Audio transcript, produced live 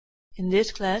In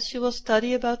this class you will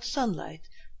study about sunlight,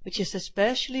 which is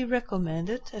especially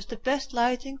recommended as the best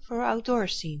lighting for outdoor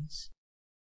scenes.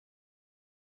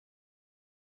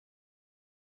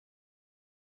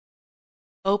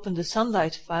 Open the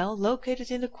sunlight file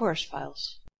located in the course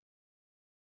files.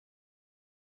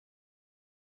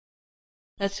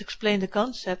 Let's explain the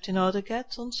concept in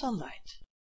AutoCAD on sunlight.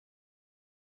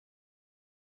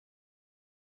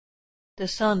 The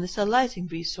sun is a lighting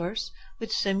resource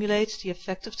which simulates the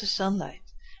effect of the sunlight,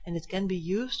 and it can be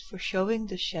used for showing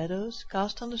the shadows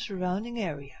cast on the surrounding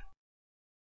area.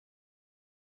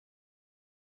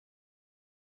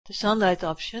 The sunlight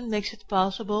option makes it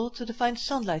possible to define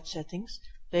sunlight settings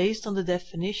based on the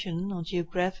definition on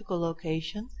geographical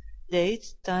location,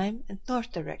 date, time and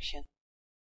north direction.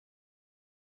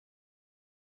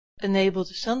 Enable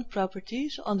the sun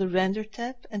properties on the Render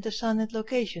tab and the Sun and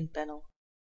Location panel.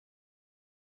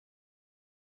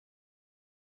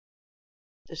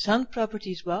 The Sun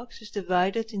Properties box is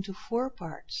divided into 4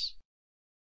 parts.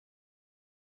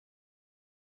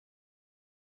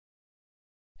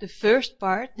 The first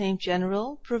part, named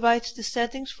General, provides the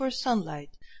settings for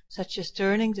sunlight, such as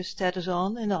turning the status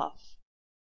on and off.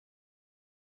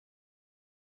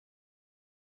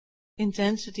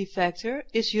 Intensity factor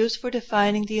is used for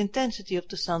defining the intensity of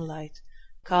the sunlight,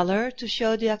 color to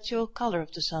show the actual color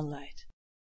of the sunlight.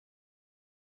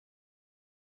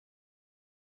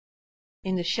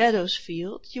 In the Shadows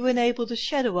field, you enable the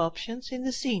shadow options in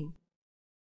the scene.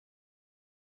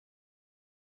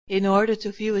 In order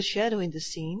to view a shadow in the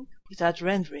scene without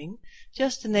rendering,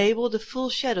 just enable the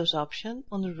Full Shadows option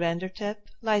on the Render tab,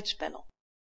 Lights panel.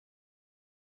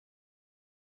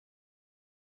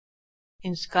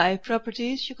 In Sky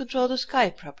Properties, you control the sky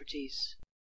properties.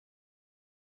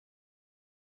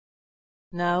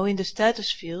 Now in the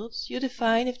Status fields, you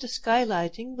define if the sky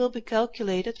lighting will be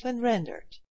calculated when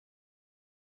rendered.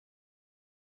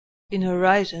 In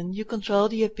Horizon, you control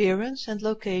the appearance and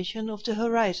location of the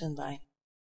horizon line.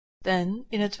 Then,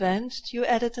 in Advanced, you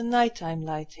added the nighttime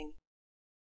lighting.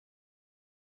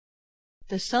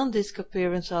 The Sun Disk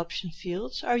Appearance option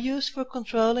fields are used for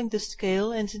controlling the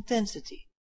scale and intensity.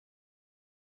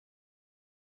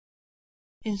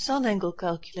 In Sun Angle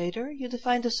Calculator, you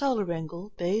define the solar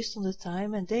angle based on the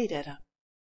time and day data.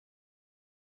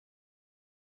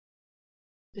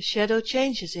 The shadow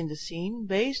changes in the scene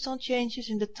based on changes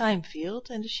in the time field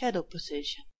and the shadow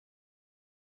position.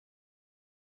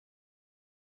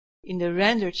 In the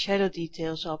Rendered Shadow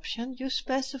Details option, you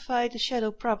specify the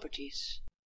shadow properties.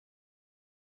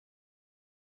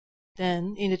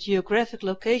 Then, in the Geographic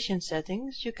Location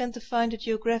settings, you can define the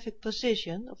geographic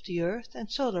position of the Earth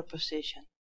and solar position.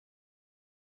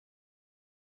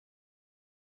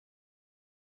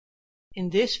 In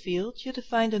this field, you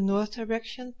define the north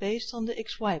direction based on the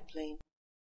XY plane.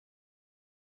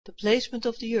 The placement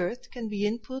of the Earth can be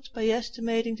input by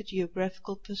estimating the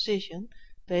geographical position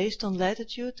based on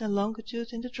latitude and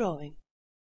longitude in the drawing.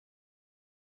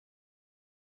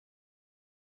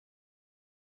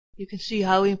 You can see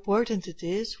how important it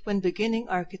is when beginning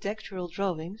architectural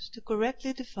drawings to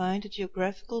correctly define the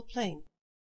geographical plane.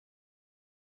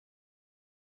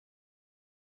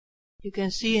 You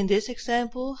can see in this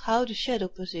example how the shadow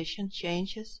position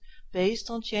changes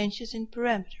based on changes in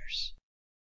parameters.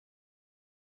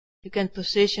 You can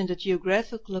position the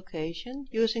geographic location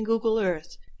using Google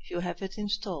Earth if you have it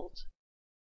installed.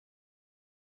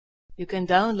 You can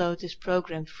download this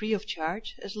program free of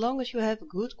charge as long as you have a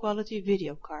good quality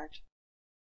video card.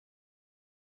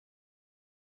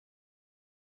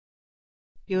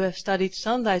 You have studied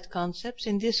sunlight concepts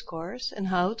in this course and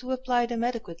how to apply them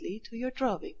adequately to your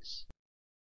drawings.